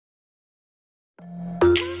Hello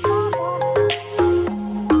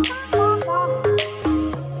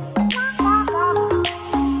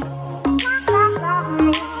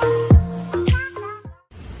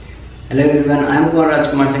everyone, I am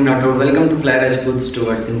Rajputs. Welcome to Fly Rajputs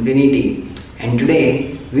towards Infinity. And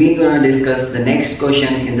today we are going to discuss the next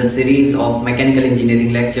question in the series of mechanical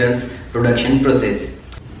engineering lectures, production process.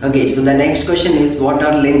 Okay, so the next question is, what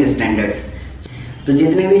are length standards? तो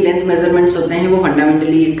जितने भी length measurements होते हैं वो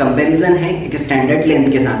fundamentally एक comparison है एक standard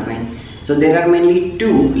length के साथ में. So there are mainly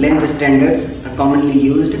two length standards commonly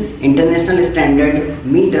used: international standard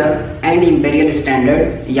meter and imperial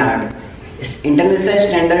standard yard. International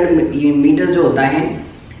standard metre जो होता है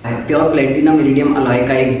प्योर प्लेटिनम इरिडियम अलॉय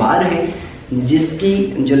का एक बार है जिसकी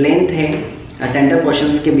जो लेंथ है सेंटर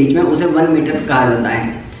पोर्शंस के बीच में उसे 1 मीटर कहा जाता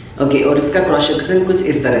है. ओके, और इसका क्रॉस सेक्शन कुछ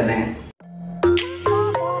इस तरह से है.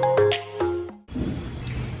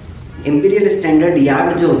 इंपीरियल स्टैंडर्ड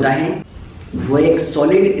यार्ड जो होता है वो एक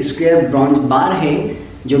सॉलिड स्क्वायर ब्रॉन्ज बार है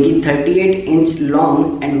जो कि 38 इंच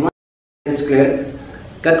लॉन्ग एंड 1 स्क्वायर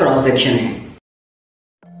का क्रॉस सेक्शन है.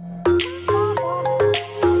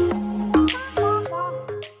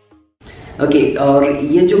 ओके, और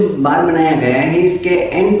ये जो बार बनाया गया है इसके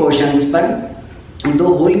एंड पोर्शंस पर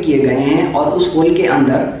 2 होल किए गए हैं और उस होल के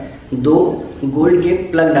अंदर 2 गोल्ड के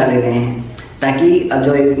प्लग डाले गए हैं ताकि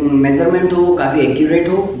जो एक मेजरमेंट हो वो काफ़ी एक्यूरेट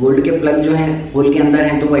हो. गोल्ड के प्लग जो हैं होल के अंदर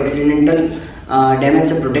हैं तो वो एक्सीडेंटल डैमेज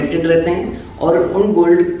से प्रोटेक्टेड रहते हैं और उन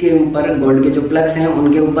गोल्ड के जो प्लग्स हैं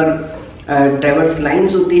उनके ऊपर ट्रेवर्स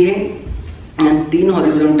लाइंस होती है 3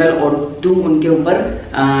 हॉरिजॉन्टल और 2 उनके ऊपर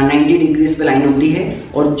 90 डिग्रीज पे लाइन होती है.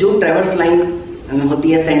 और जो ट्रेवर्स लाइन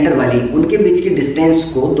होती है सेंटर वाली उनके बीच की डिस्टेंस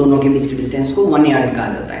को दोनों के बीच की डिस्टेंस को 1 यार्ड कहा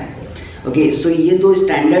जाता है. ओके, सो ये 2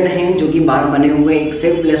 स्टैंडर्ड हैं जो कि बार बने हुए एक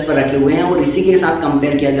सेफ प्लेस पर रखे हुए हैं और इसी के साथ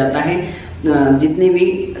कंपेयर किया जाता है. जितने भी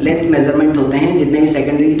लेंथ मेजरमेंट होते हैं जितने भी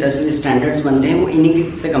सेकेंडरी टर्शियरी स्टैंडर्ड्स बनते हैं वो इन्हीं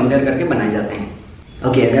से कंपेयर करके बनाए जाते हैं.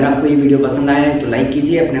 ओके, अगर आपको ये वीडियो पसंद आया है तो लाइक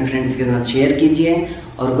कीजिए, अपने फ्रेंड्स के साथ शेयर कीजिए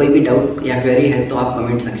और कोई भी डाउट या क्वेरी है तो आप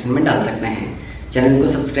कमेंट सेक्शन में डाल सकते हैं. चैनल को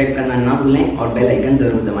सब्सक्राइब करना ना भूलें और बेल आइकन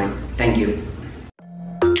ज़रूर दबाएं. Thank you.